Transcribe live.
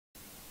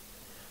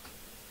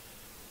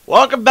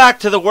Welcome back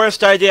to the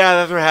worst idea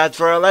I've ever had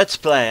for a Let's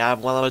Play.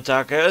 I'm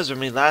Wellamo. When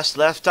we last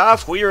left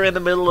off, we were in the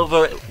middle of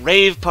a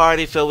rave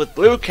party filled with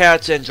blue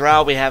cats and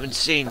drow we haven't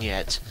seen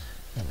yet.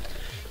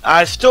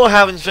 I still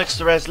haven't fixed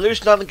the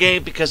resolution on the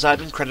game because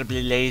I'm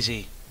incredibly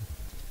lazy.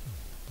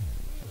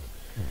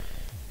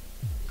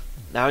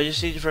 Now we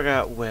just need to figure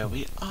out where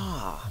we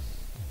are.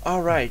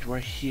 Alright, we're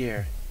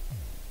here.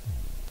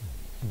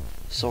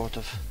 Sort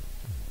of.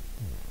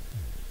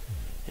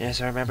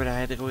 Yes, I remembered I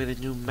had to go get a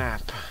new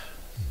map.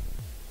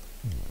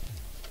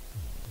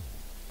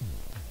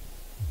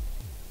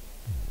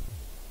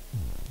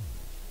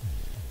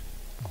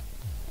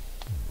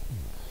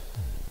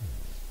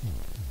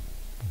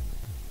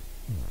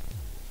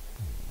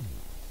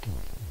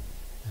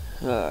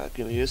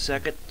 Give me a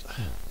second.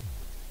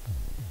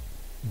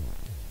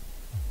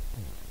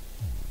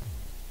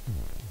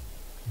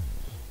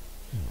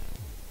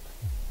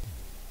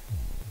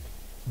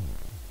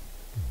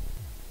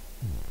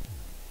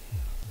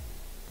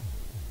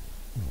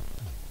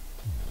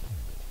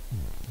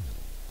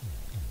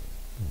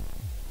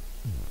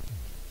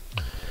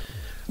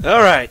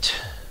 All right.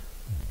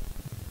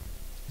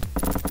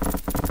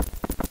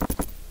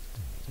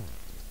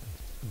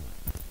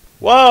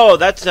 Whoa,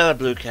 that's not a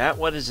blue cat.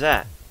 What is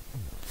that?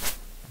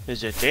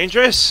 Is it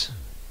dangerous?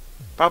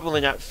 Probably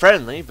not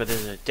friendly, but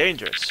is it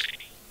dangerous?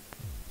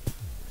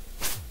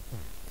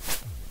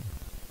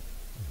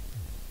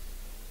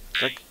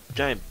 It's like a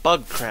giant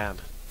bug crab.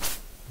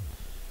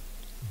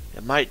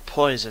 It might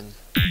poison.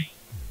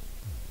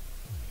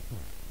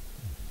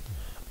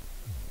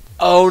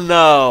 Oh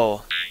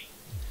no!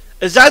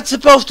 Is that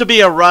supposed to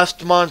be a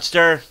rust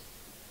monster?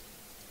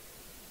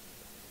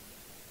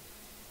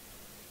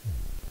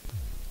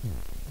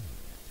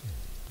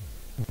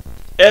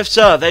 If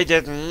so, they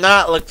did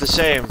not look the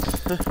same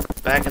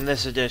back in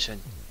this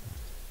edition.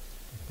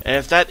 And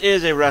if that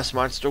is a rust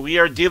monster, we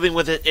are dealing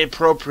with it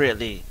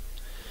appropriately.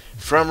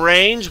 From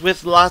range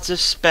with lots of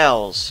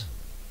spells.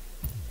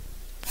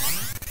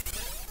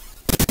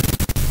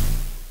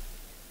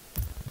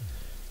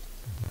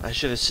 I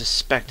should have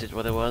suspected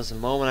what it was the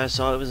moment I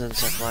saw it was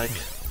insect-like.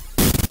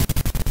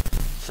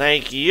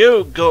 Thank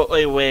you, go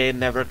away,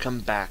 never come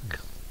back.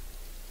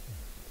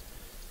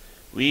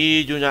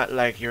 We do not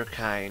like your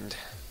kind.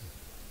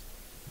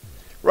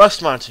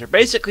 Rust monster.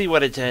 Basically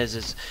what it says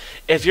is,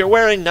 if you're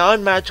wearing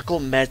non-magical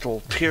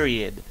metal,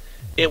 period,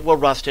 it will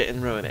rust it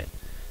and ruin it.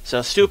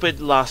 So Stupid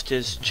lost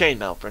his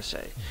chainmail, per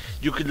se.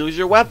 You could lose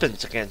your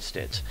weapons against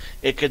it.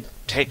 It could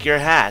take your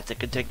hat, it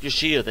could take your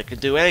shield, it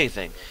could do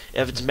anything.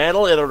 If it's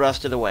metal, it'll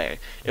rust it away.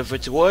 If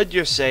it's wood,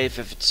 you're safe.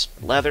 If it's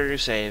leather, you're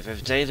safe.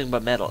 If it's anything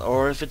but metal.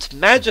 Or if it's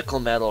magical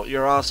metal,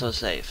 you're also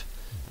safe.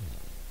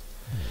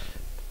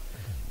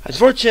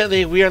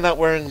 Unfortunately, we are not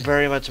wearing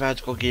very much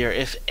magical gear,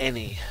 if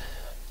any.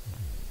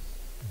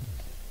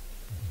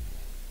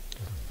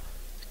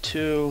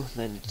 2,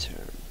 then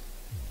turn.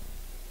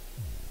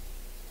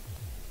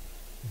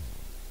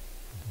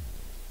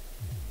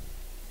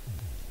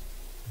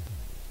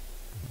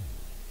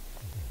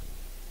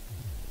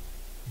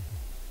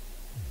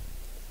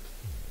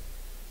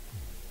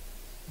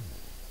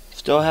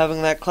 Still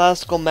having that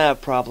classical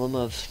map problem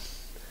of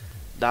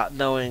not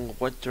knowing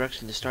what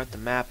direction to start the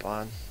map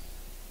on.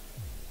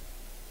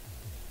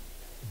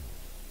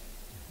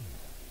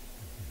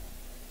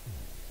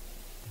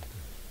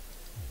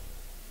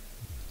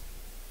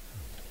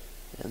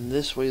 And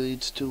this way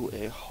leads to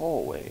a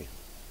hallway.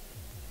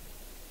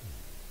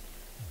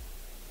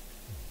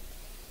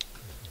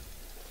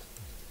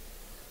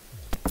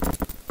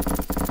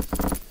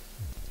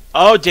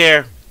 Oh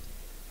dear.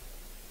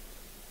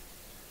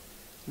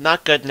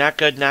 Not good, not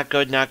good, not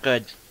good, not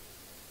good.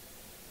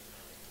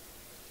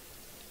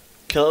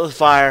 Kill it with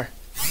fire.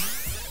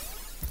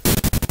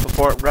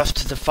 Before it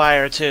rusts to the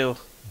fire too.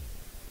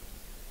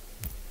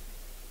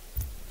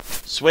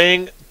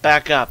 Swing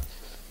back up.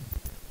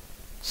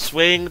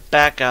 Swing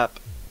back up.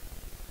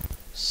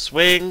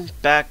 Swing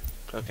back.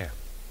 Okay.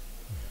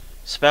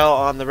 Spell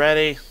on the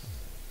ready.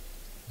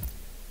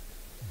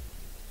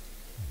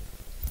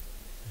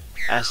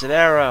 Acid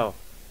arrow.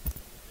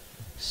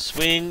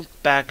 Swing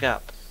back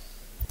up.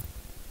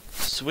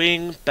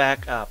 Swing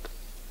back up.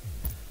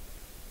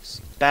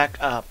 Back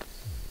up.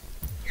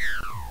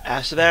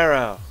 Acid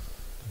arrow.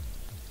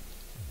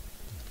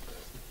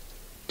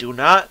 Do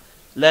not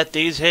let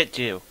these hit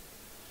you.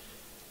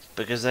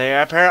 Because they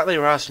are apparently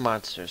rust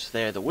monsters.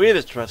 They are the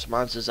weirdest rust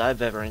monsters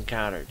I've ever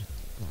encountered.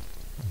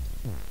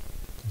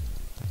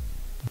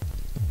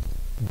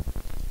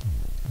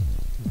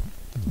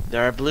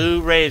 There are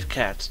blue rave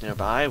cats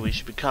nearby. We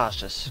should be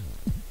cautious.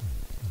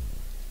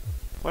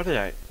 What did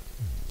I...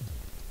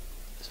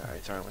 Sorry,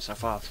 throwing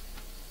myself off.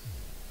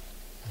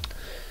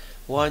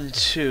 1,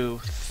 2,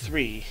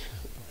 3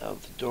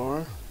 out the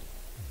door.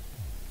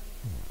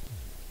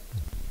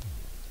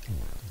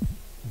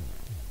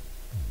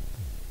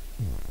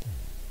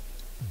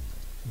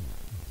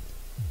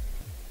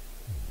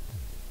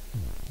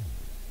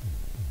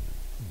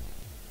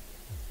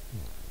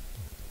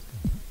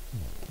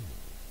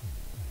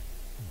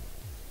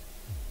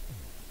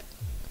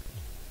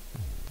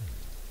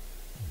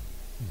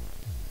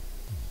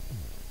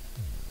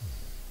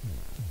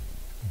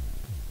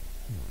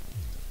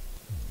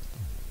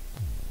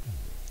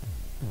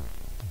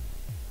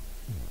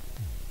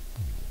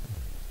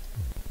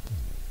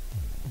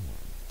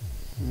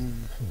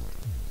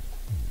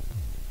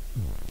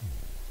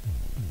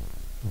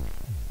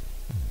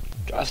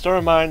 Just a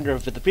reminder,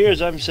 if it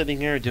appears I'm sitting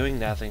here doing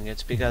nothing,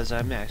 it's because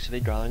I'm actually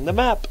drawing the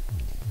map.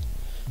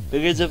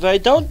 Because if I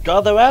don't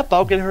draw the map,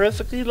 I'll get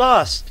horrifically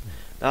lost.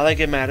 Not like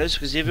it matters,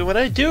 because even when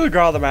I do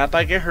draw the map,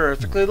 I get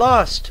horrifically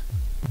lost.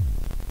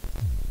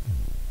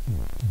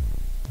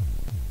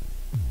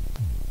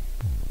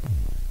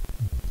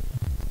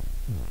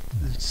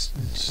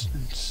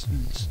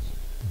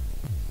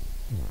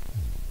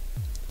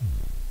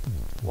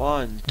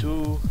 One,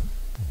 two.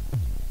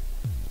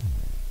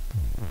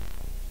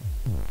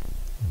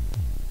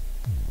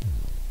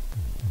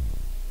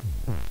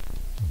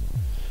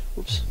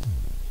 Oops.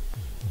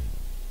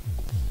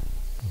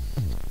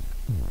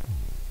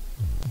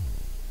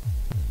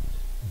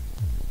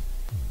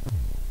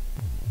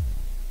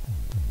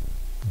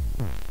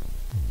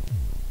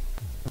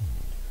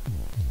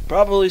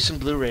 Probably some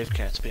blue rave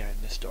cats behind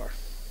this door.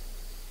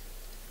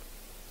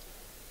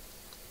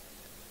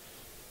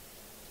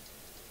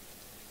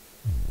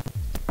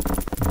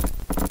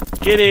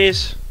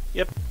 Kitties!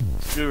 Yep,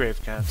 blue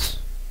rave cats.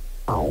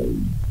 Ow.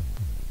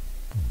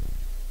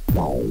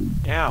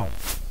 Ow.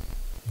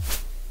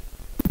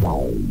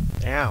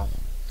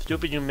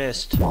 Stupid, you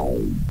missed.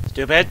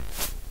 Stupid!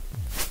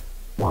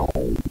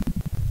 Well,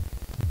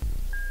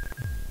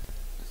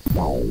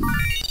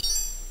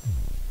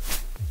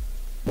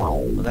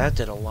 that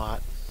did a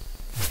lot.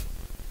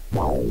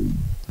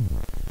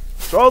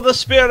 Throw the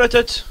spear at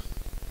it!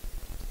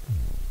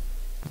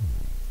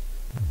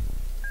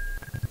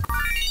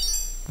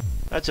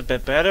 That's a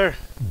bit better.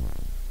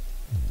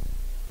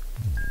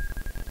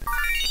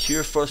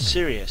 Cure for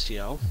serious,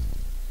 yo.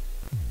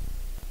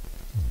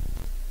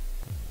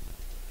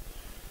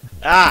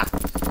 Ah!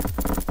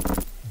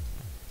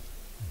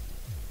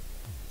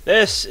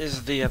 This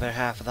is the other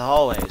half of the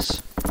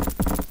hallways.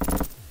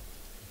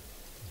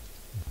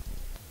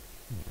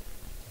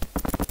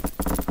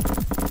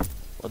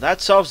 Well, that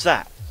solves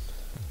that.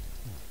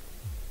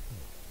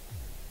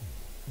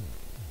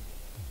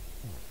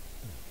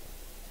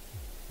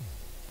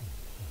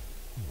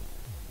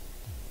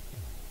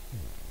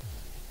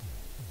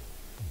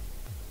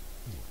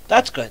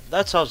 That's good.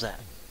 That solves that.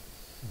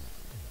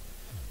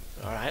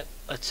 Alright,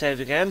 let's save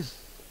again.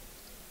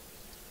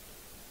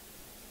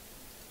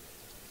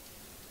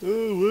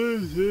 Oh,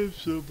 why save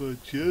so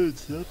much? Yeah,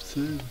 stop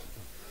saving.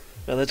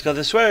 Now let's go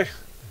this way.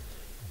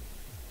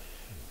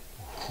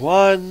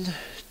 1,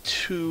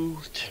 2,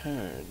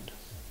 turn.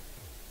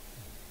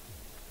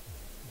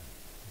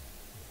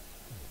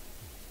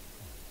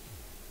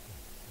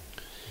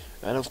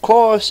 And of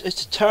course,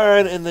 it's a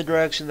turn in the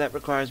direction that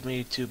requires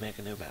me to make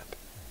a new map.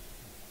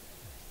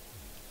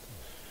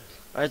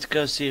 Let's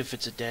go see if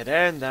it's a dead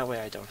end, that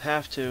way I don't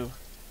have to.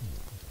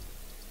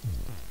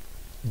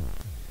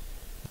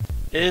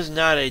 It is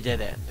not a dead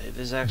end. It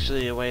is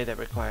actually a way that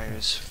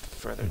requires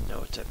further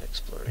notes and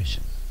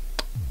exploration.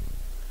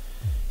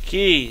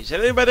 Keys.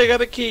 Anybody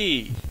got a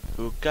key?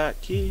 Who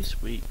got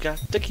keys? We got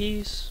the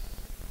keys.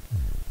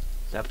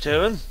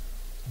 Neptune.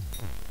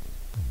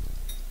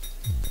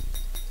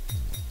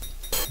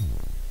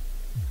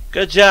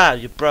 Good job,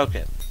 you broke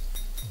it.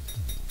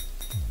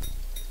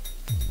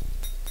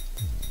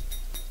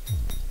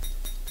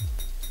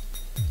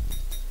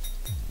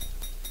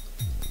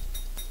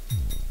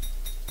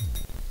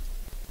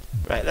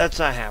 Right, that's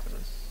not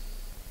happening.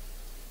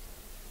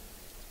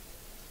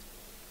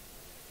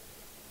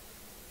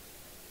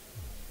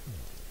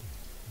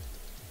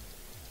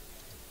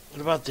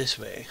 What about this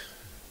way?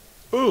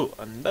 Ooh,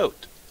 a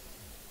note.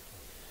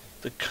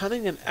 The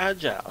cunning and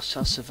agile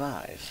shall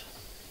survive.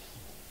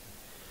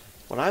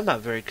 Well, I'm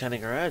not very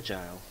cunning or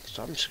agile,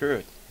 so I'm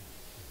screwed.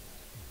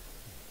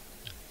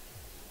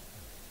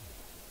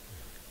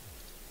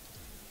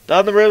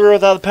 Down the river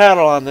without a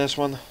paddle on this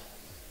one.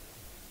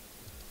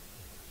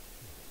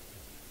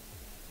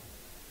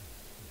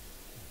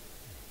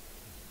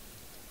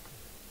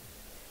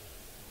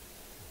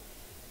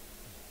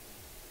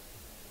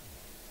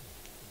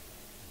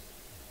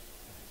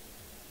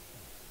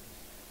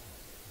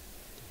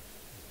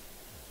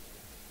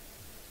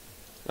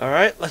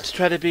 Alright, let's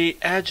try to be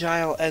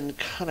agile and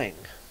cunning.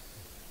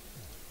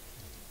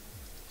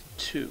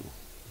 2.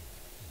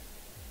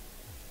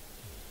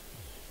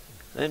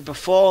 And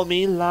before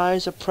me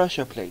lies a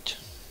pressure plate.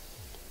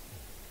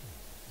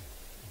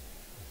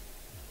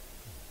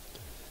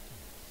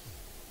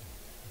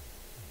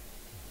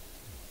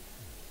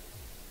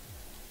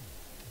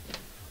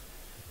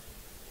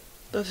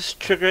 Let us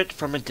trigger it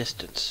from a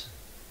distance.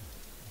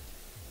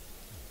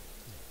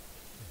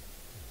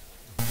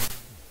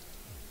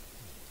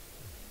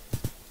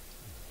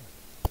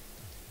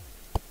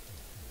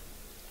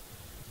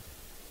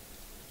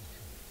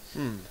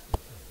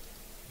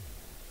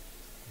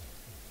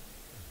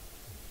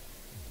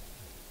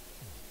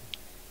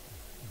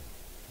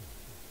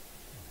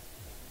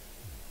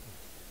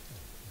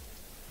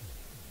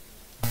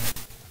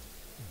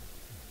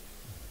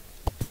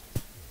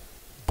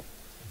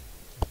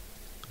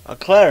 A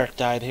cleric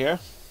died here.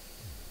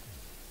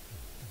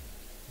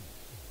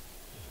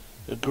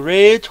 A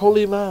great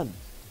holy man.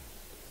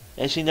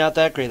 Actually not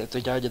that great if they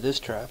died to this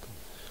trap.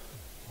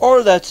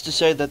 Or that's to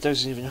say that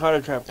there's an even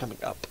harder trap coming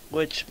up,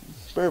 which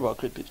very well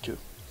could be true.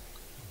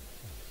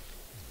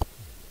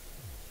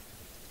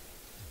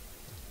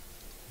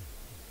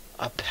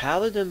 A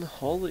paladin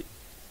holy...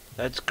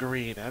 That's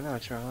green. I'm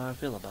not sure how I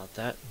feel about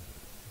that.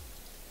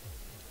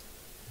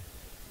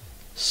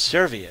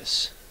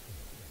 Servius.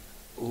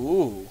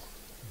 Ooh.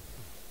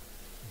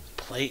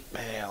 Plate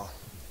mail.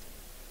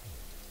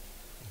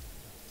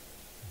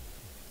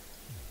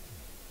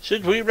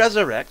 Should we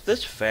resurrect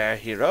this fair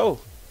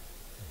hero?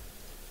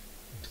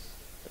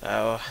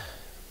 Oh.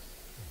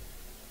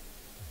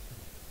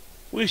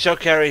 We shall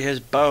carry his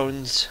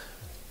bones.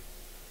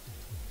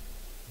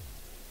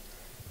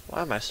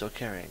 Why am I still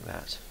carrying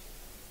that?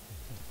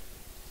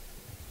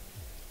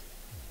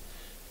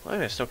 Why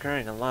am I still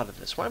carrying a lot of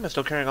this? Why am I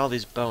still carrying all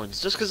these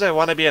bones? Just because I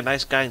want to be a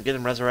nice guy and get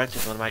him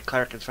resurrected when my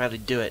cleric can finally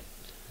do it.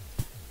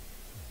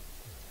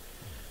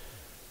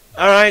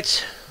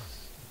 Alright.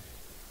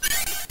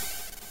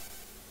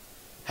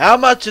 How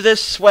much of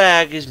this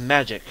swag is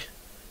magic?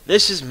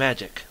 This is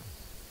magic.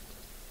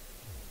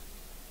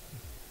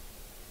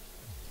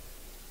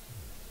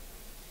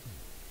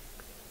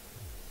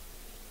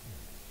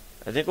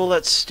 I think we'll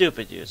let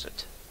Stupid use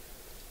it.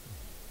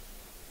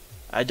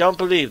 I don't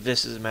believe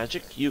this is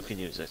magic. You can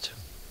use it.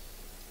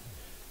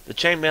 The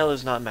chainmail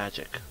is not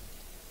magic.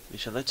 We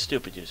shall let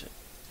Stupid use it.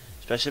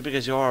 Especially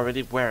because you're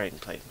already wearing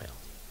plate mail.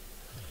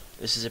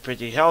 This is a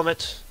pretty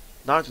helmet.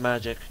 Not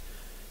magic.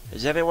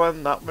 Is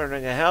anyone not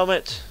wearing a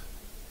helmet?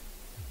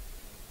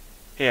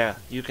 Here,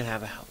 you can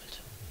have a helmet.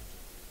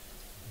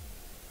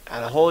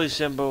 And a holy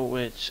symbol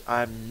which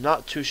I'm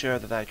not too sure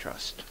that I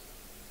trust.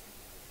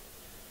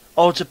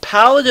 Oh, it's a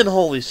paladin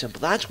holy symbol.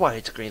 That's why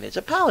it's green. It's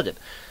a paladin.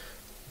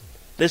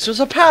 This was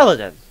a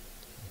paladin.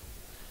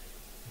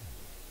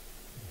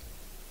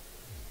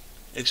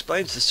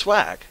 Explains the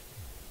swag.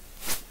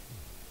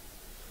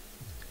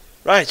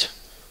 Right.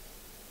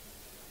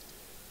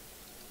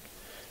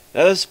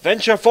 Let us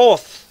venture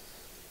forth.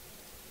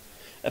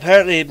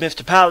 Apparently,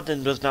 Mr.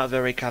 Paladin was not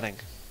very cunning.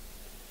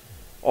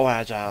 Or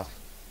agile.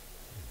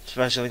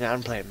 Especially not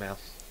in plate mail.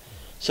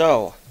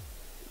 So,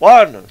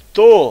 1,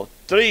 2,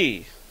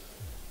 3.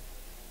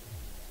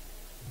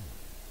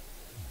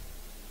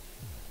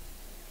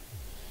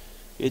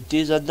 It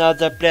is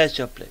another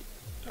pleasure plate.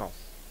 Oh.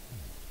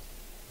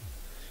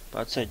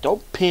 But say,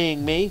 don't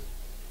ping me.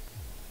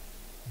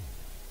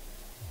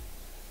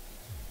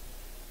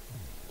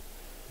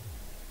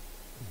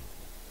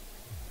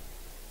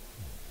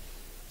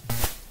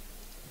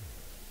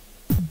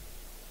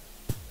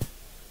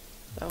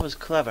 That was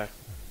clever.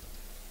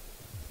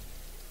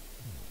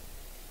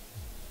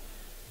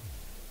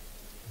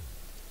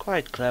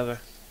 Quite clever.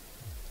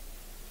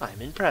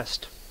 I'm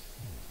impressed.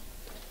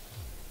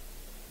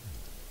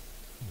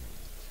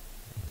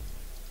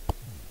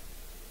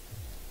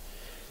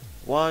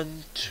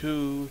 One,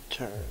 two,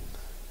 turn.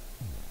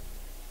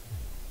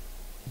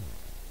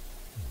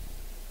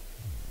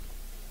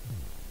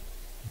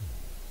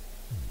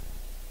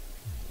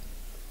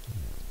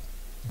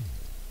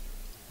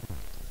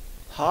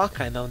 Hawk,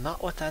 I know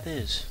not what that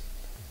is.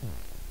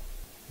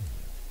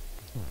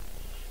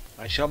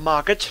 I shall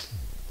mark it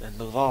and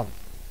move on.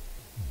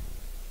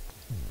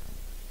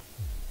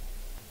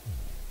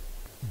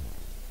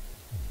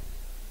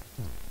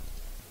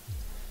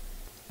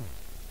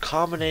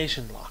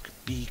 Combination lock.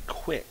 Be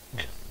quick.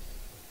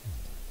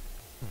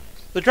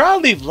 The Drow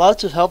leave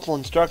lots of helpful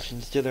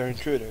instructions to their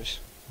intruders.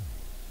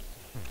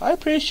 I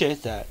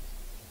appreciate that.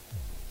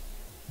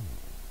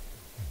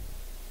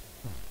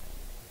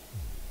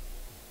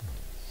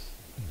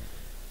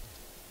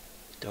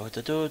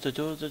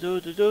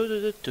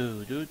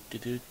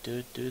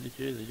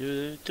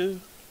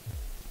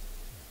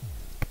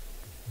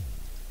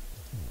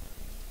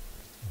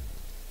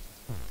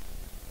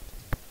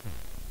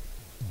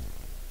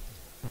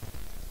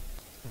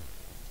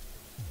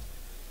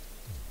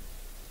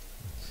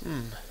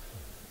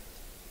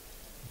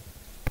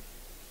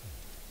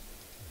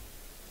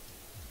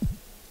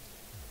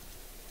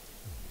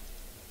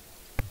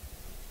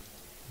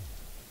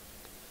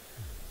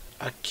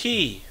 A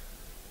key.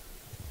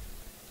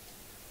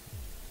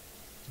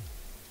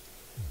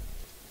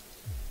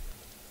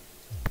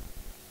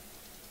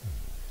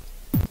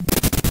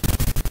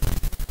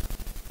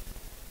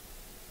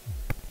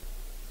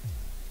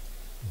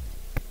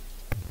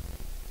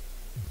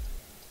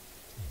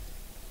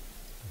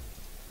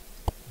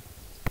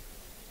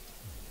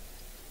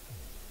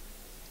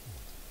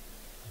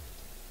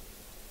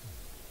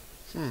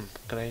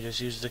 Can I just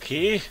use the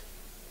key?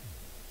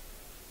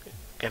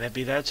 Can it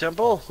be that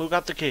simple? Who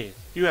got the key?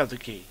 You have the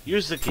key.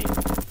 Use the key.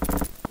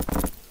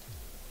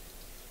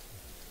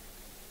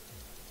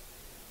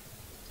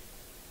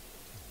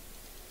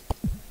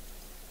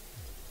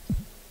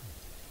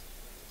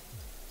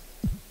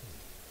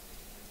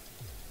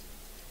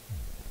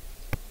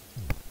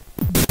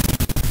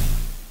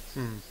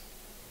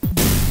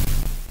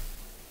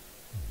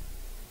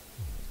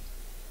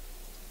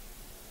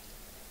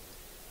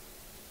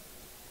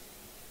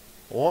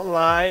 Won't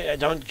lie, I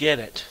don't get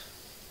it.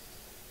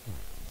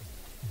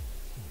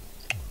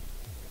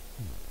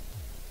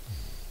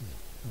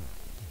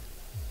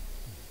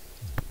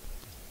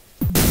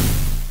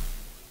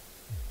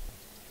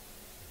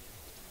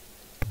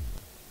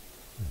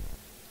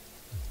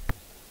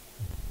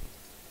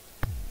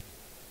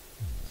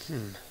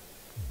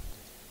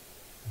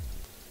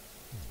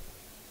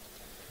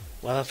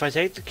 Well, if I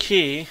take the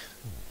key,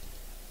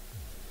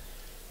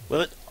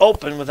 will it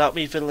open without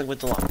me fiddling with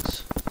the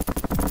locks?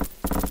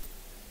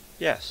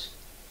 Yes.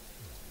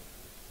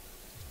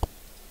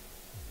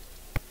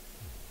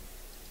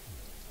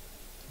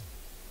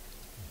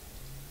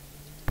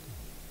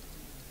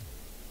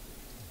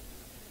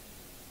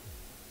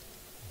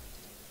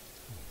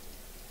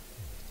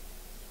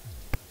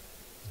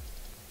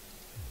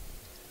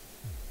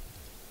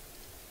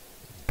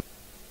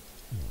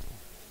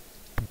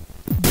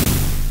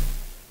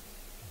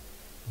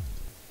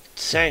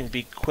 Saying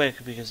be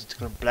quick because it's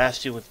going to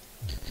blast you with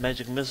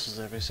magic missiles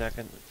every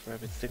second for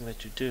everything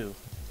that you do.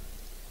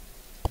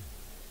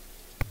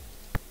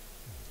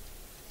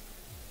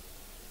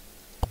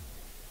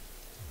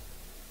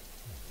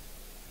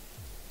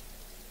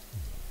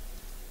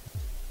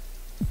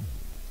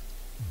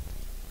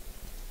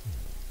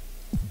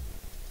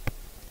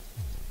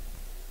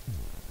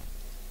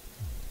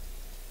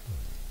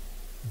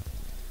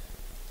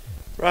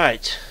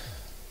 Right.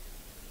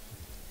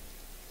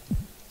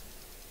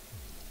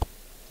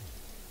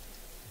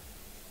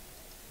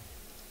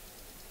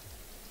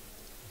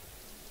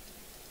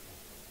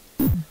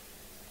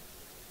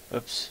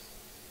 Oops.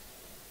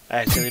 I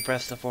accidentally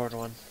pressed the forward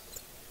one.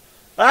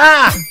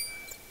 Ah!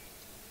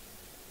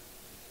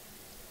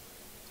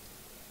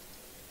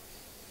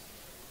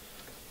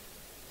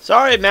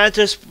 Sorry,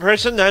 Mantis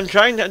person, I'm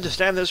trying to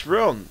understand this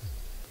room.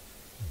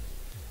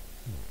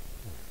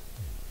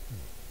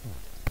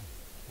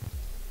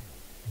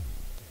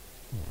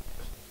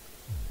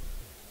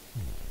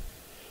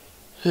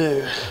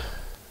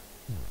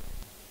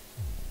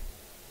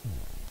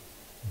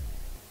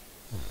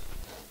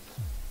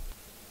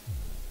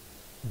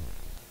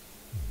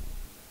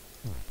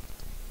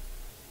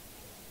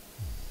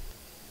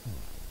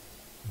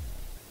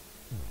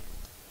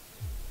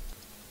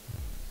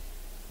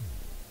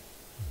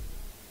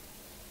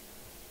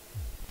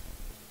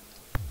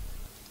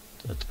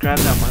 Let's grab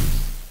that one.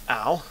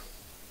 Ow.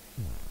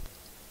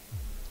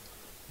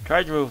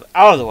 Tried to move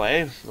out of the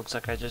way. Looks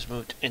like I just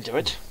moved into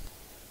it.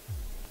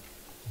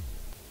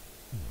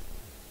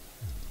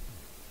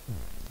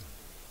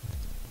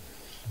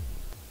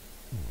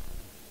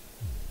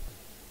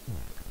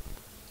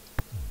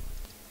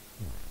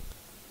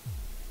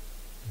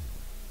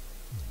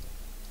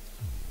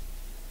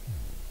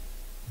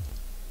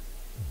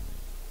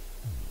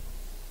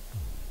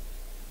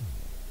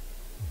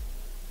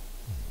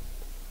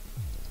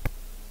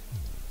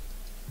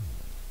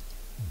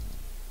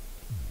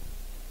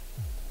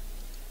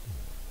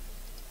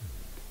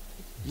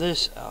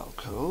 This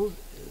alcove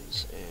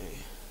is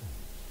a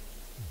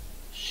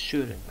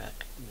shooting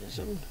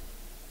mechanism.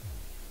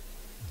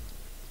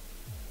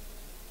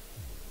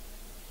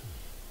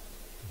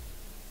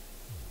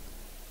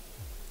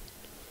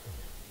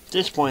 At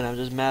this point, I'm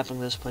just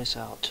mapping this place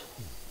out.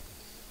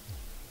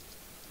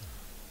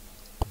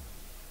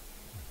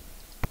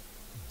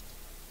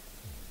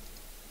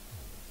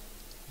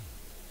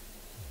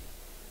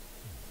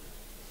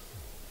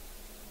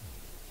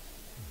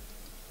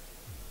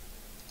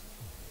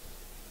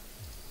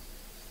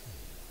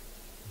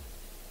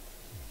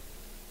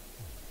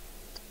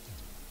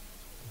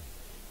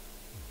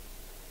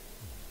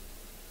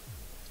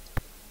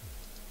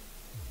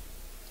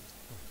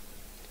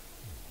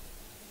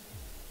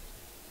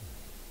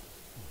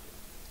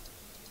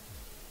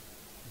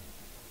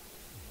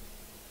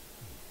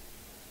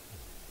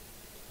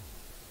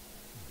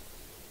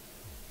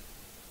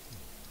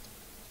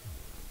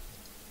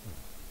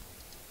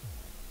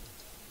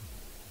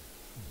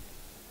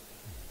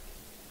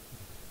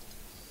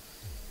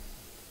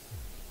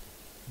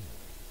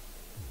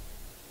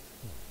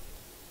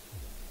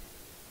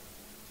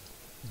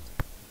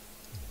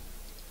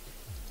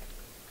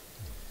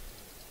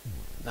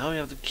 Now we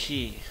have the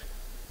key.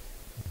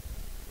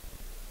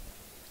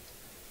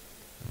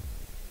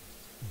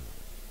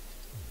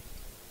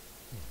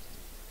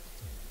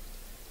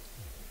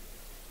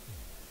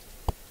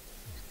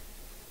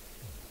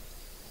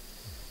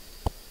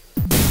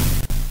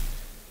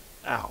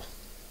 Ow.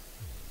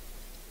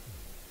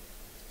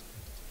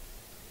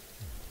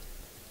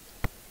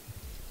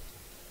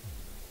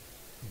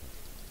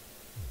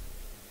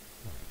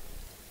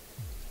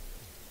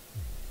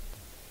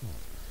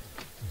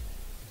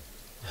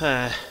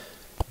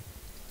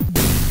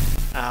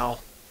 Ow.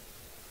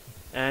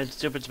 And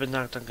Stupid's been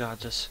knocked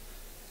unconscious.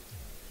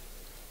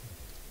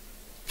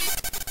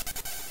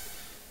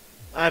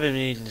 I've been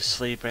needing to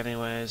sleep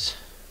anyways.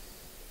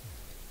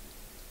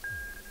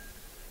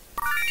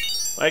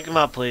 Wake him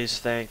up, please.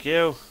 Thank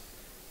you.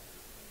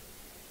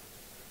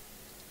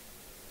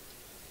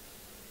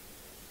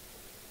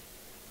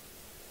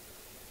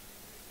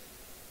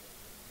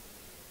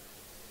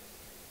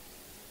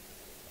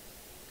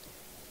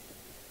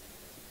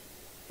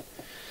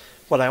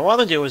 What I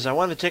want to do is I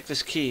want to take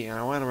this key and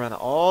I want to run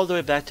it all the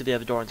way back to the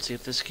other door and see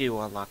if this key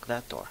will unlock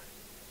that door.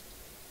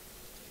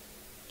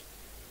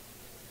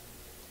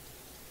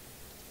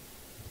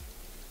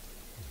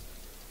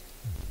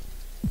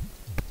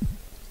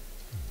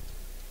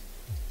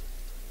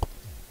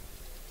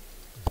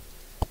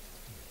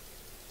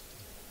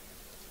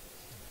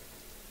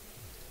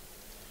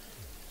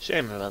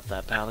 Shame about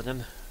that,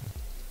 Paladin.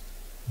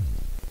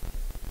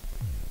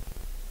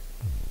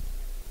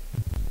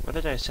 Where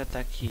did I set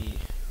that key?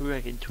 Who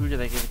did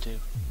I give it to?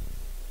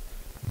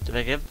 Did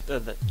I give...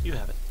 you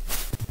have it.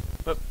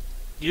 But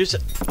use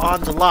it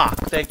on the lock.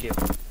 Thank you.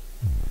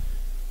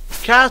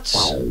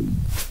 Cats!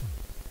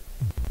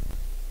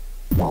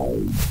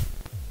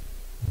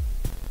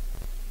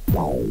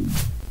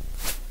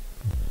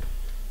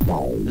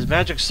 His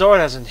magic sword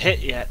hasn't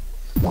hit yet.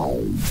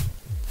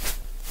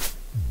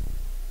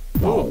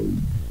 Ooh.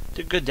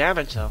 Did good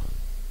damage though.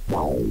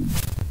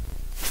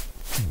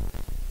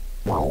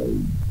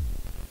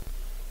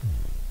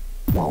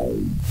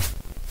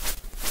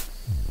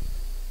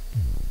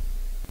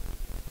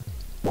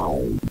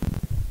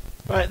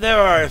 Right, there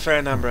are a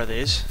fair number of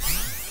these.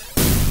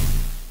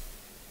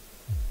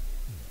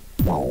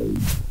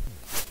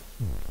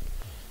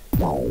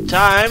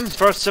 Time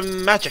for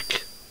some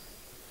magic.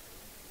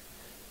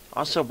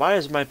 Also, why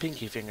is my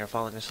pinky finger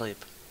falling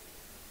asleep?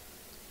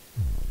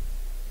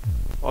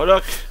 Oh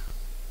look!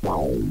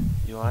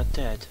 You are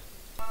dead.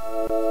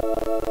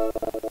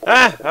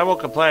 Ah! I won't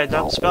complain,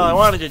 not the spell I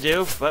wanted to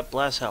do, but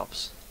bless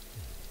helps.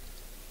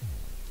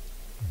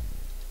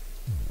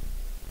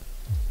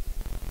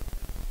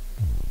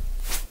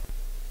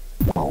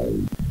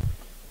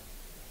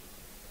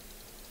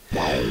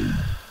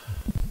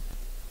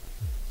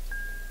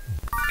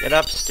 Get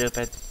up,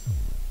 stupid.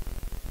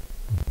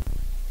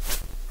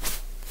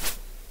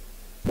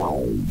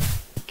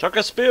 Took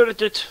a spear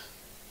at it.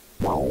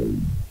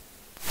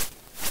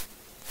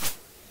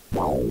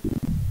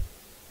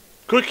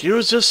 Quick,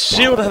 use this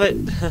shield of it.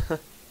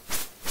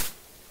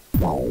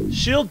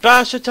 Shield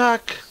bash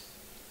attack.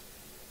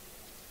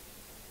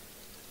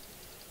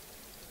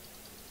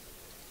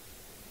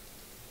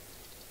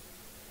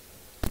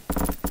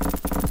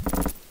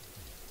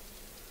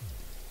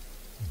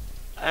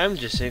 I'm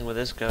just seeing where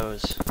this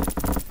goes.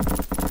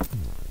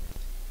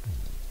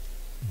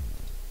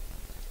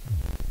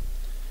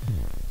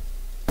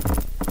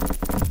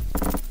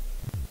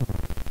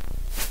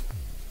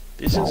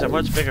 These things are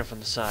much bigger from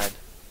the side.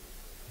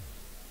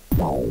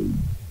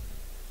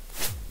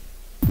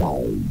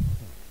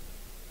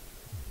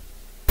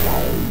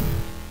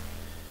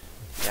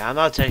 Yeah, I'm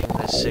not taking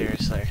this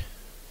seriously.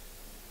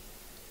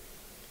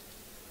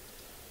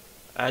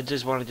 I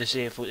just wanted to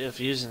see if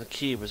using the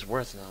key was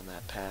worth it on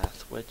that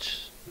path,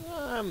 which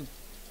I'm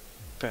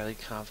fairly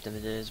confident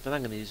it is, but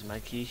I'm going to use my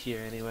key here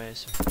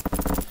anyways.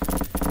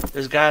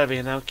 There's got to be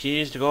enough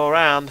keys to go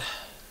around.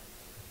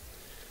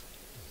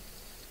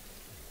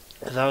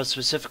 If I was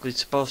specifically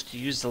supposed to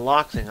use the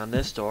lock thing on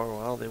this door,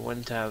 well, they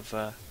wouldn't have,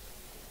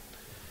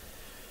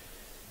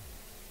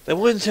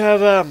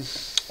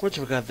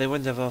 whatchamacallit, they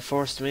wouldn't have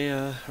forced me,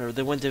 or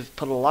they wouldn't have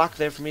put a lock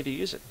there for me to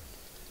use it.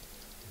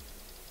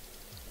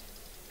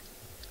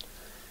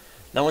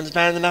 No one's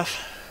man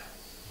enough.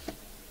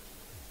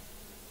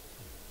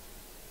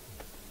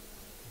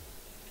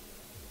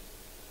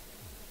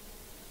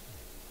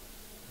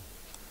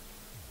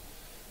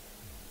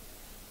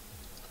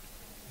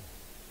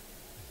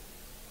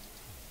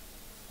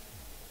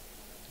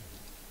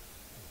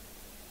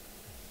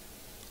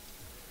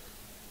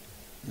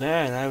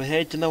 Man, I would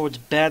hate to know what's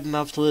bad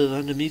enough to live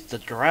underneath the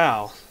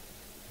drow.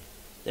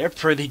 They're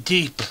pretty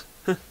deep.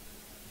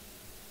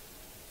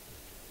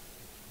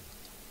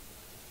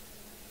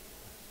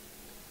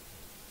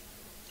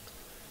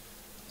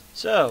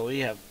 So, we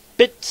have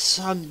bits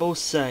on both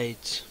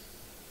sides.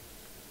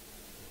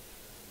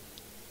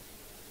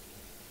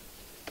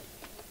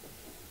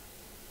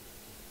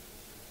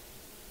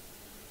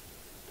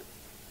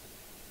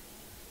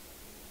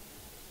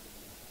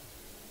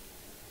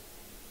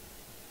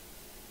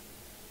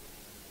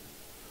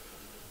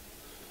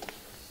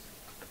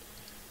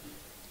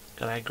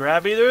 Can I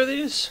grab either of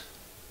these?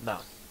 No.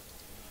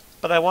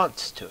 But I want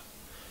to.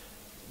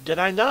 Did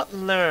I not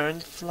learn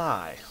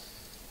fly?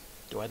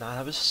 Do I not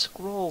have a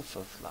scroll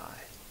for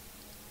fly?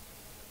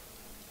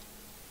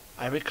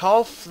 I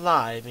recall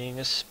fly being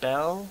a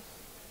spell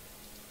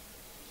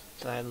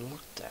that I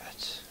looked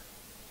at.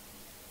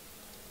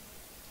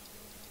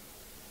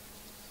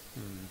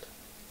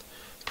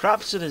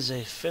 Perhaps it is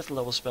a 5th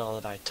level spell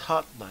that I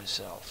taught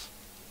myself.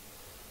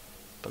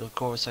 But of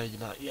course I do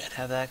not yet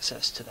have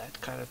access to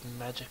that kind of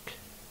magic.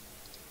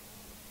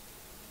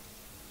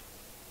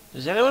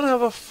 Does anyone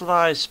have a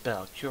fly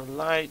spell? Cure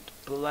light,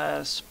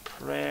 bless,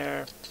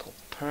 prayer,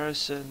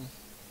 person,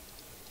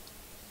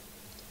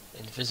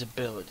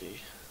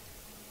 invisibility.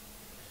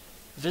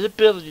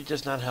 Invisibility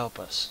does not help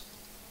us.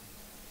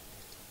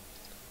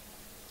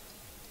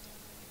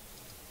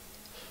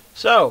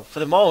 So, for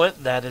the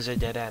moment, that is a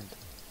dead end.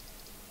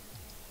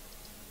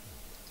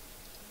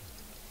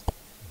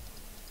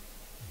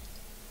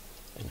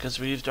 Because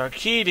we used our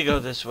key to go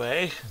this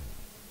way.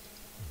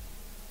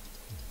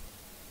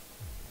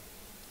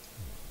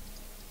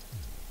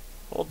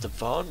 Hold the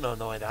phone? No,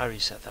 I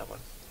reset that one.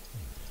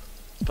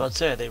 But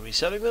say, are they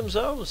resetting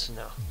themselves?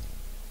 No.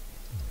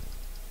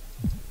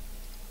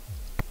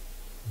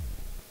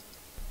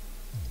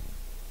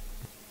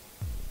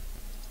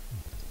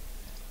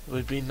 It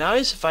would be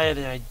nice if I had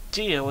an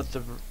idea what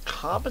the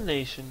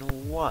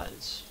combination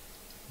was.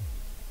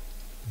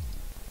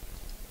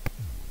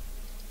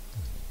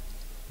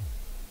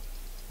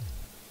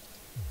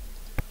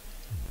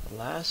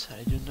 Alas,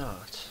 I do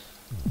not.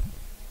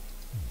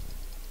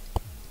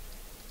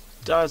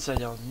 Darts I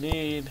don't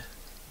need.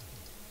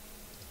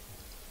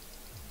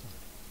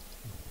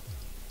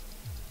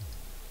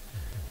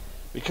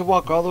 We can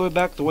walk all the way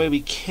back the way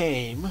we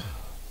came.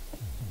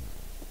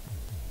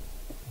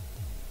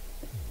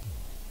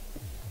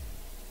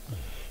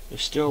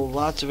 There's still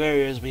lots of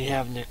areas we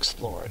haven't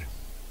explored.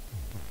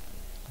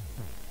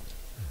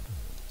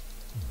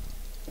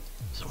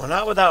 So we're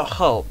not without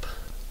hope.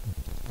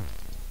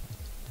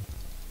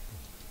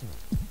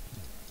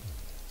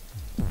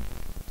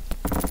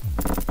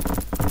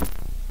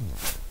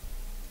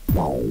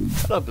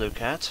 Hello, Blue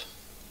Cat.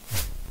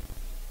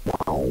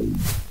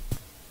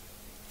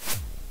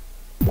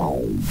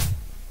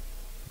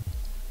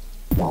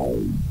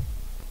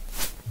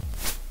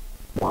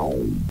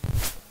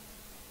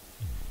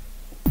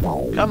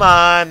 Come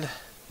on!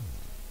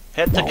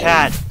 Hit the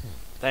cat!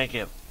 Thank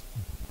you.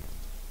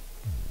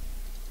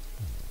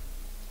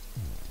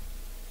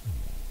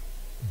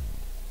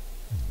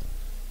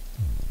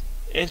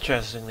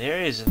 Interesting, the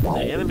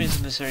enemies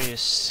in this area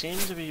seem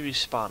to be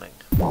respawning.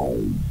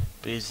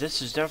 Because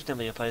this is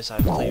definitely a place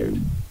I've cleared.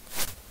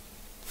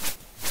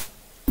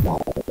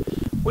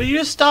 Will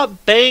you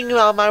stop banging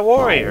on my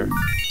warrior?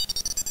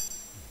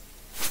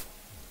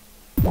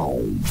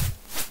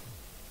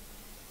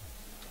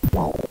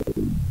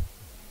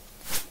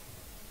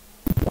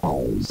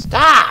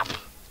 Stop!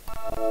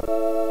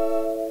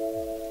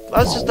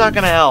 That's just not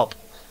gonna help.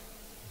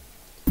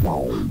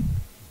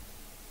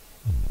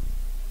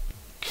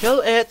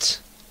 Kill it!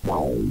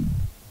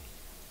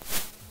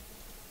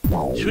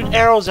 Shoot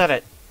arrows at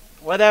it.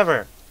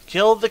 Whatever.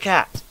 Kill the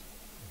cat.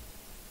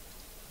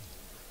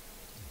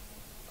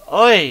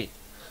 Oi!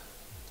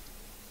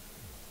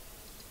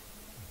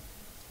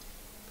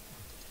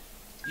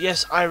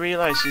 Yes, I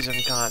realize he's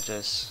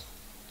unconscious.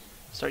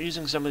 Start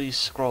using some of these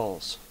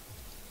scrolls.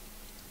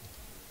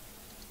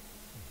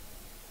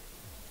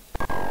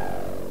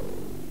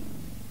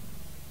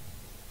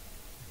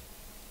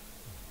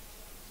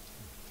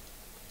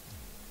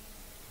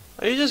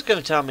 Are you just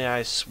gonna tell me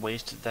I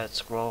wasted that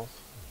scroll?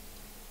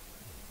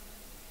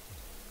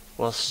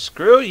 Well,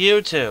 screw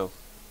you too.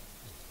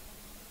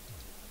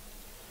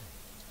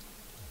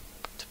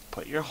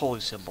 Put your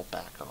holy symbol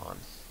back on.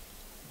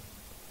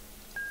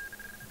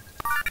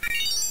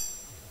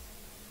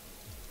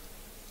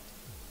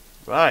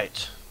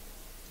 Right.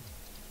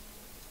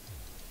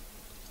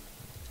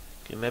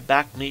 Give me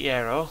back me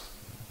arrow.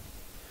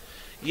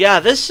 Yeah,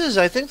 I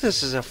think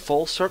this is a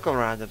full circle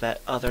around to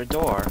that other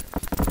door.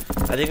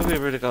 I think if we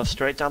were to go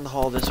straight down the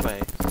hall this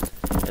way,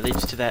 it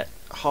leads to that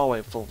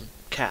hallway full of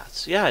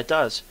cats. Yeah, it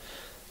does.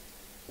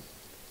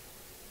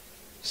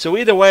 So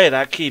either way,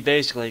 that key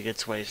basically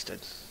gets wasted.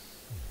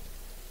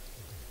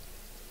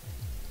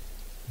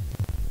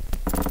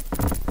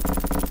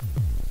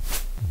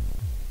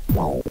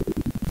 Well,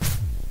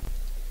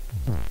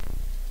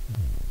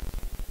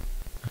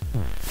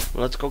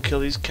 let's go kill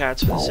these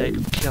cats for the sake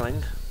of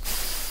killing.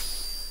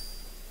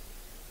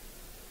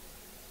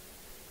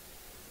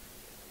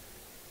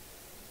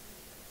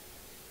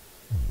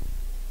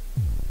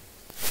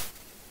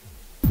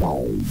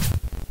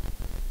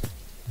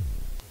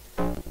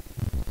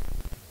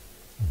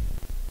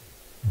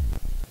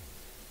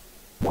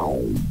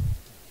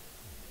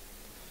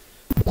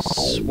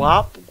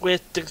 Swap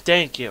with the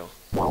thank you.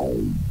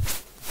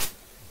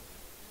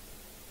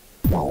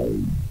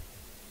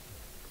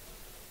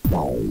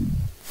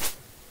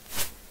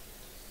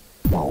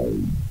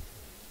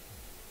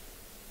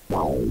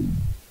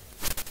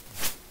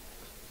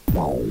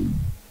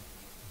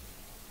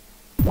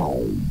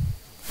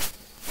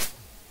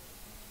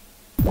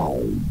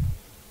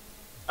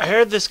 I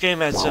heard this game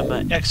had some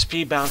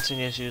XP bouncing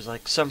issues,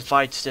 like some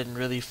fights didn't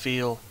really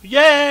feel...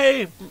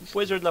 Yay!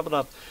 Wizard leveled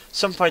up.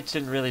 Some fights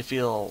didn't really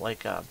feel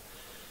like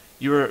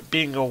you were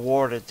being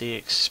awarded the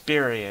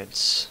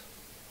experience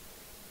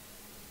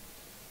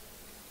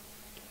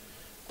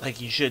like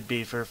you should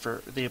be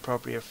for the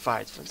appropriate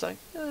fights. It's like,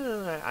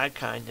 I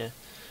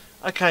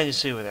kinda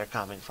see where they're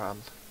coming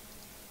from.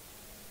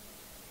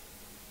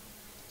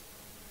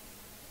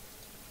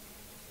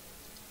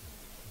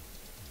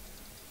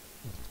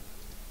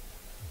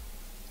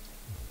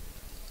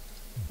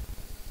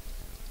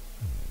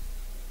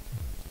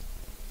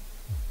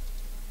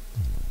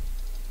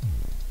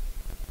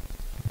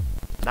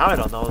 Now I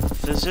don't know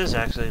if this is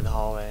actually the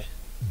hallway.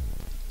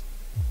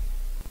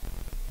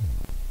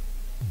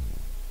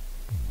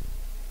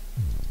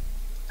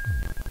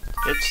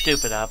 Get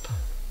stupid up.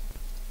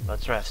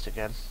 Let's rest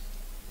again.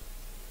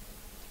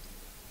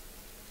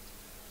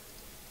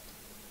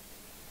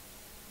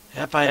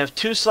 Yep, I have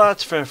 2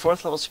 slots for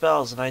 4th level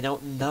spells and I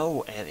don't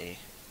know any.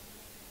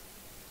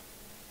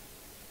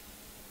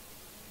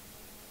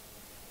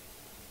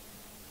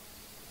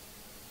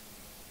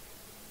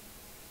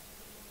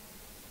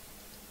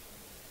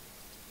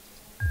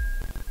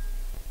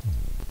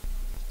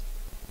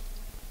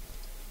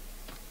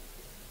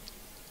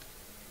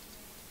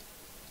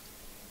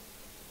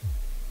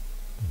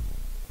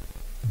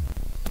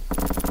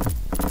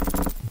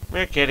 Come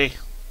here, kitty.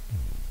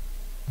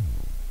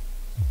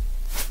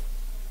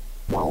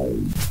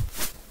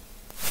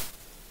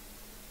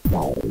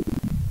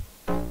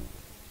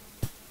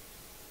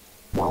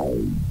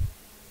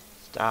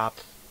 Stop.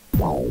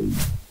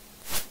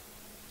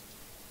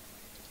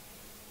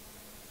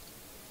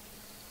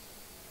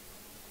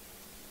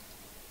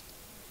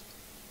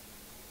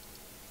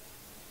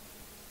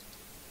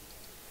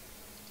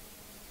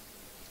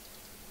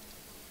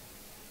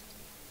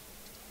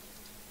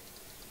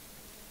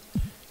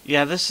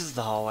 Yeah, this is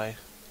the hallway.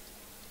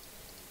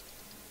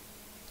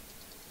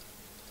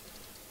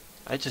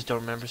 I just don't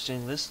remember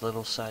seeing this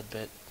little side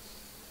bit.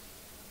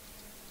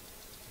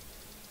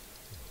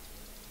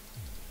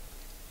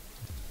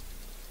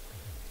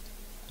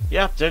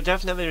 Yep, they're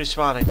definitely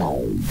respawning.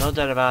 No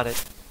doubt about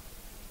it.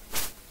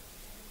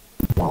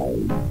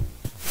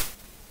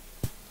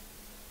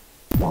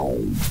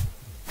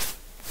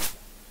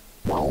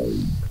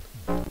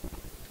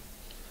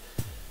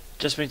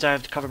 Just means I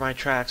have to cover my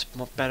tracks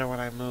better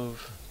when I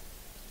move.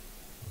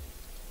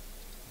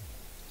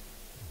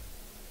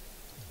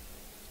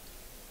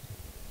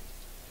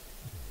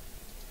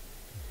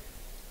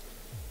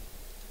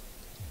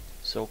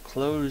 So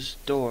close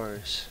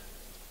doors.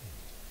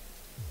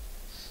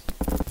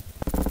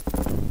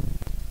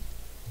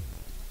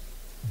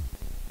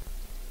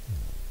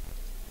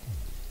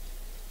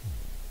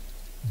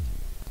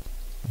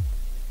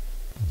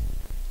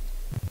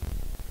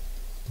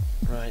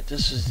 Right,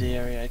 this is the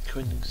area I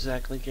couldn't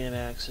exactly gain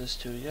access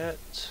to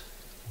yet.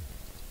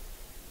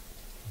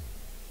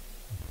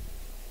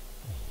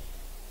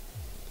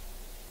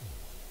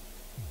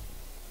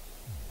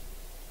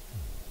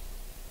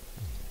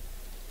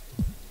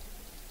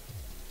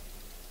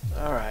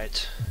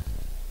 Alright.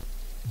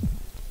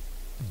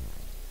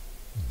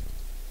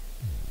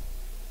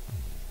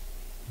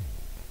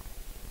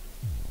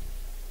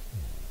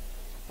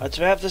 Let's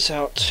map this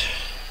out.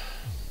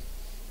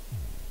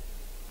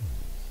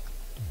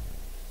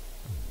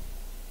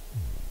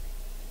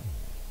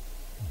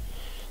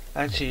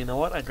 Actually, you know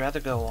what? I'd rather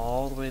go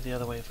all the way the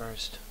other way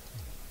first.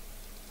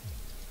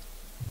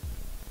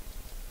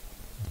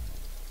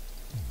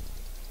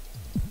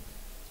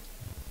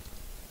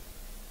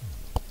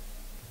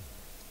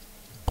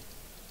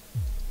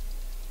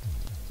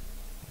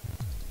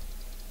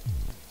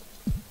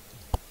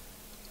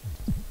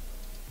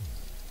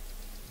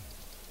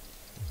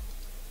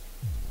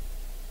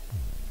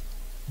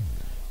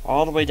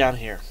 All the way down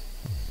here.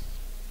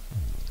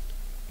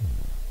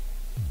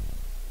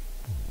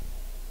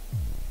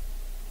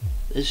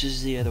 This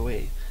is the other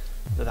way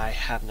that I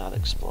have not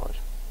explored.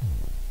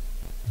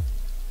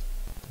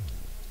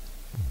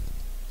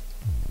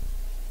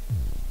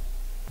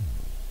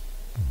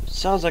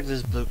 Sounds like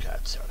there's blue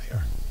cats out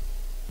here.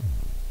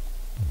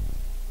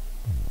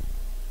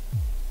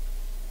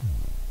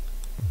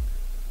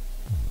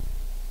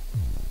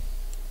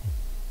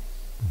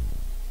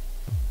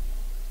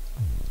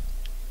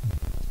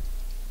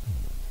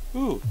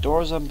 Ooh,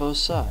 doors on both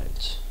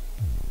sides.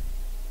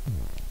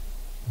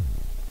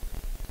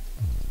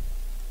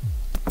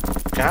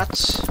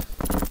 Gats?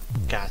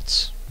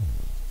 Gats.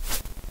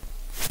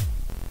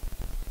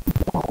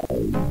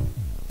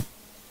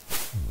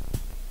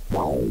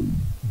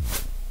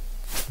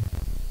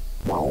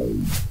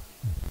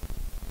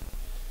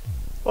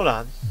 Hold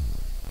on.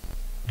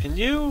 Can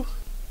you...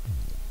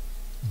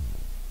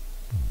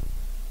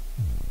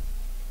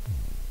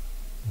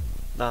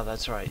 No,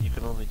 that's right. You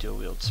can only dual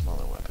wield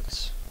smaller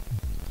weapons.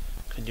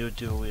 Can you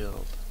dual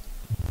wield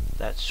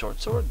that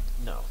short sword?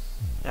 No.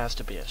 It has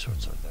to be a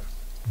short sword there.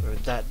 Or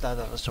that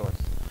a sword.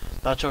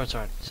 Not short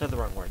sword. Said the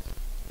wrong word.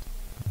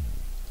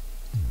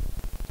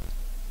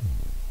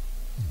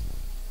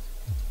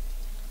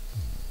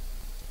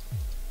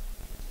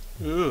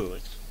 Ooh,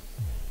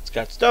 it's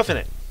got stuff in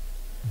it.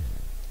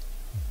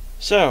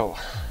 So,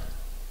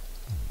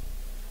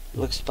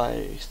 looks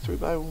by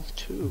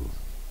 3x2.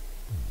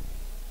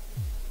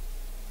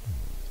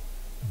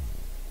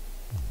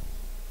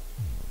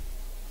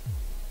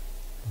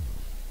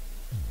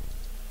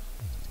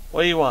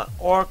 What do you want?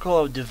 Oracle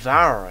of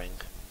Devouring.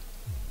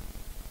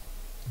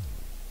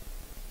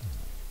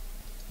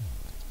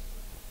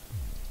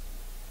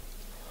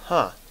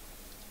 Huh.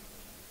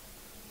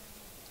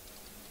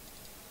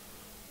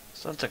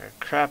 Sounds like a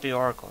crappy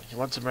oracle. You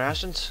want some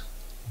rations?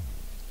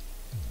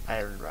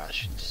 Iron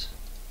rations.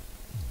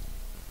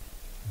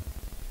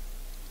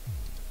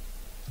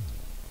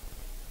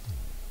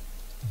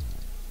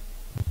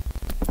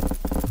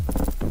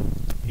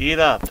 Eat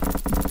up.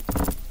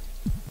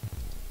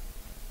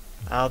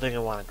 I don't think I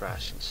wanted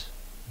rations.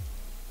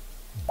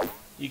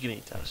 You can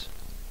eat those.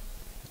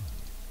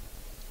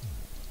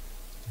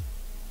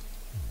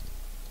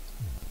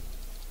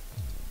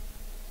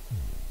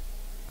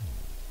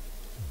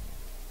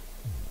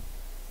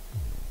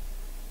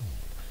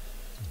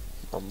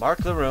 We'll mark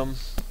the room,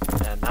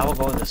 and now we'll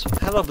go in this one.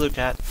 Hello, Blue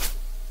Cat.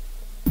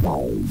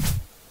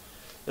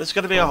 This is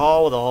going to be a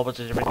hall with a whole bunch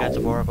of different kinds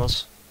of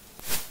oracles.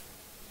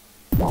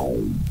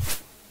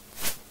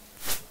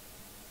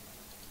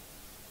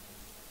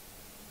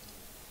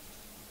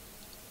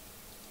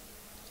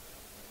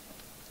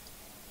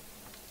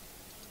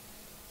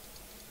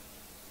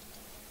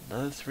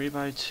 Another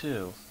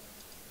 3x2.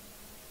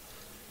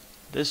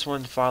 This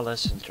one far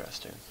less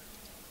interesting.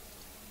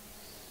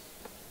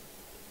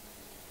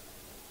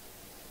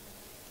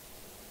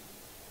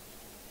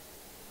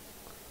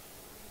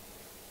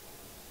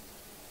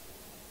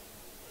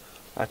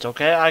 That's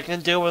okay, I can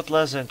deal with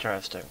less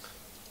interesting.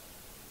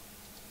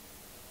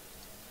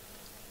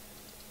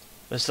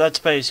 This Let's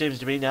Play seems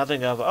to be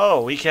nothing of,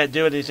 oh, we can't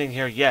do anything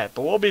here yet,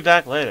 but we'll be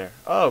back later.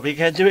 Oh, we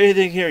can't do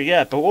anything here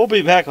yet, but we'll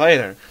be back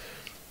later.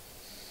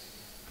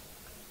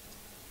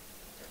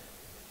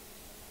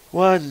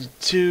 1,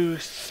 2,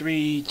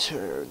 3,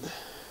 turn.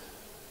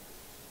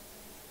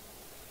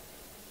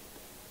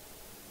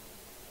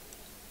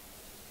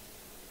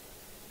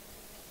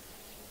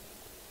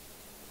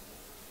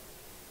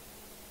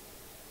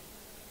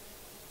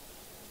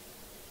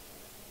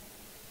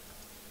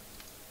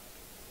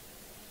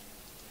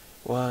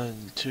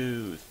 One,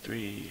 two,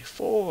 three,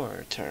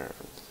 four, turn.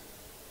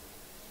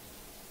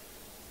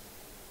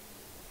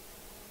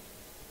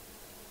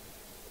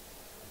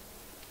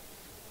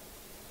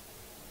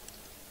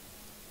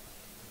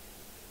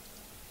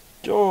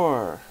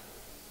 Door.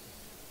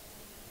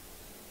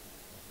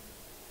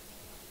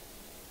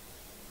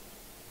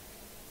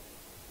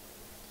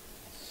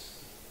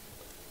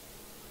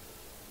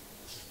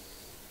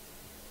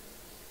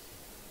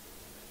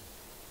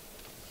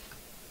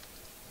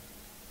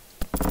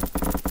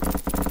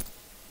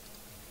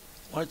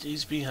 What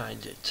is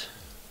behind it?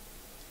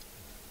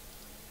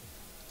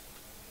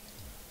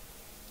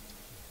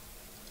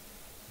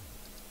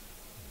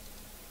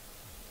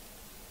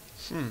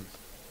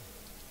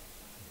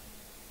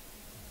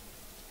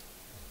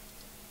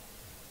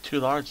 Too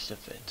large to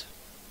fit.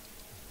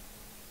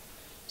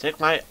 Take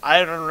my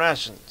iron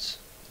rations.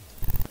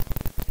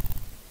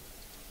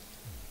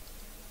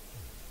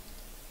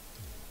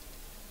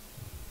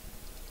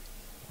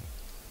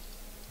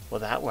 Well,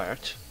 that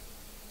worked.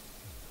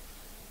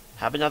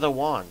 Have another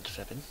wand,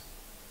 Fibbin.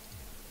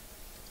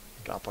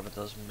 Drop one of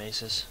those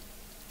maces.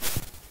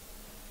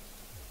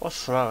 Or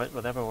throw it,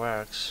 whatever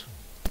works.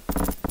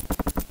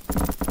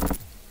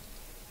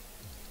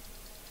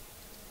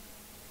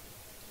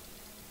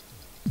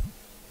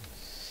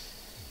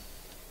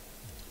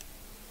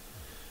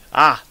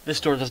 Ah, this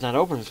door does not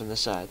open from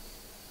this side.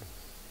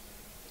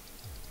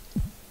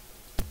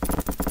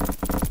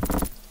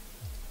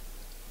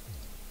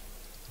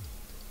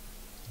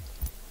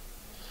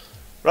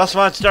 Rust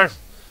monster!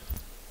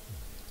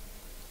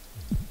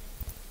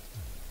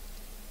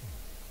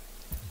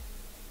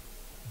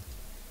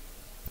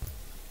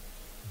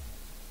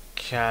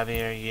 Come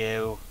here,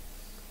 you.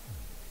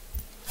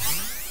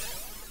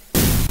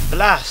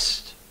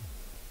 Blast!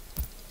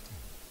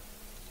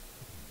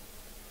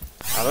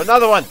 Have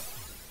another one!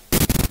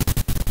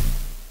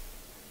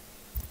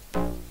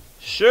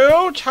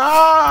 Shoot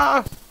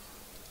her!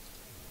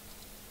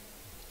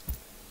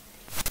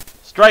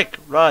 Strike,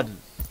 run.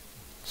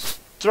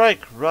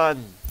 Strike,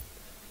 run.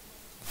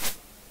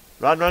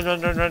 Run, run,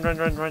 run, run, run, run,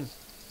 run, run.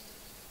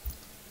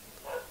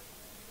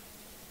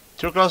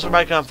 Too close for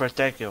my comfort,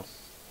 thank you.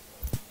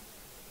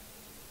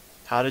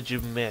 How did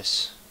you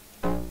miss?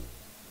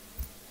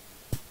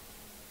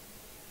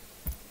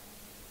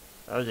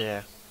 Oh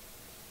dear.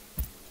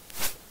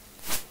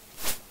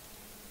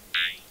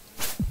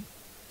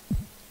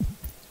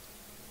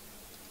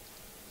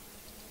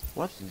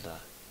 What in the...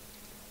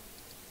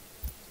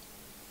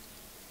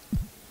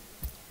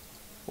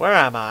 Where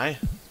am I?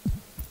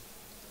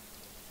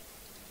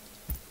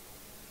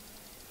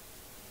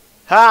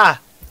 Ha!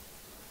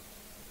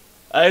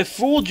 I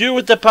fooled you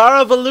with the power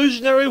of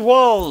illusionary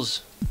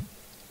walls!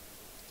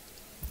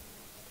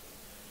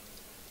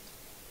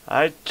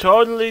 I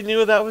totally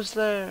knew that was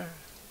there.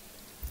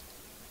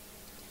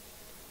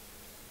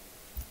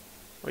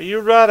 Where you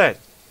running?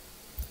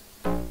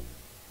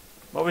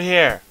 Over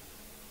here.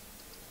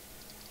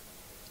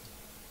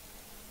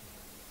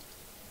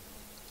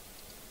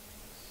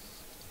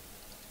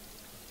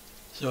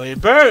 So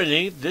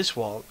apparently this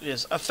wall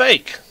is a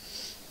fake.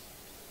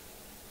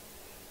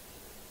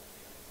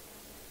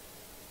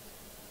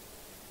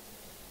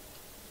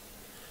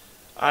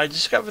 I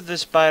discovered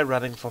this by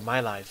running for my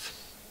life.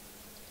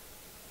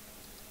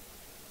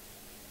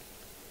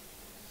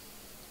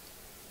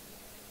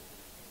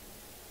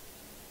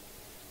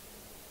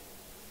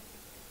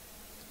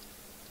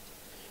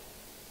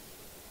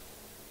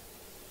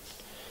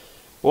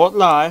 Won't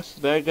lie,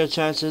 very good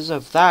chances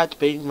of that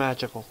being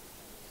magical.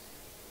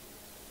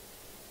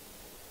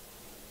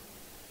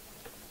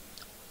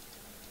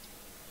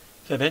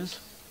 Fibbin,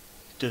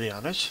 do the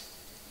honors.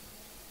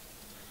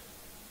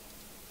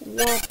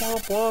 Womp,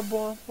 womp, womp,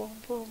 womp,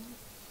 womp, womp.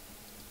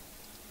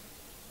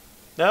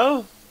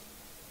 No?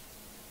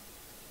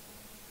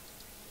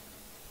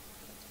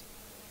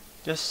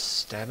 Just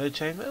standard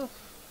chainmail?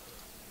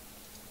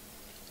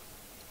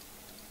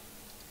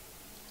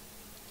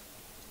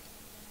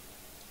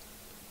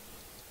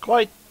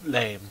 Quite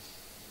lame.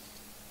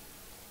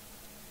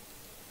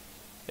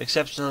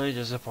 Exceptionally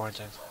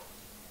disappointing.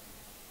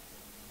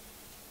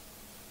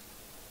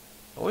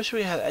 I wish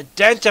we had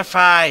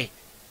identify.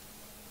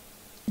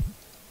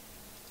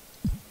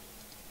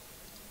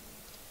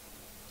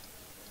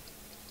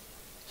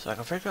 I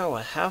can figure out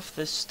what half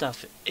this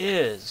stuff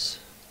is.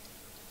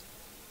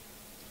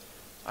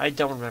 I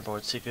don't remember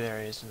what secret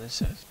areas in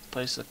this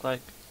place look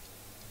like.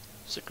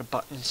 Secret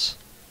buttons.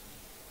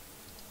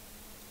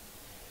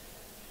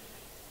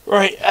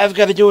 Right, I've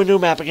got to do a new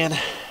map again.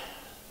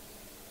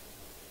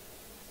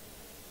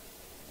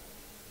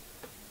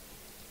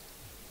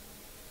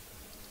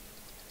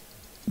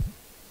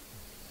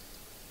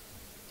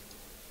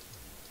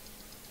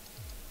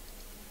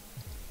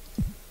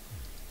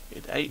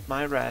 It ate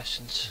my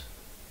rations.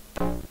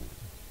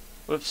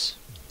 Whoops.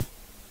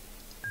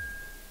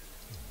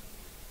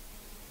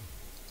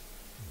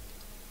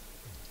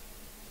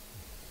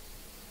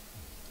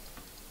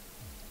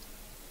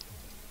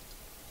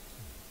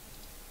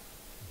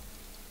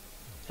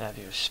 Have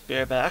your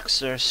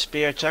spearbacks or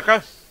spear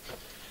chucker.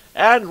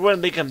 And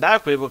when we come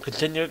back, we will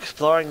continue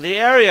exploring the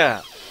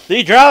area.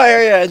 The drow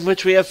area in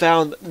which we have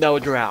found no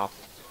drow.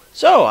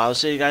 So, I'll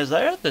see you guys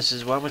later. This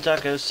is Wormwood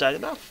Taco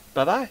signing off.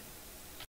 Bye-bye.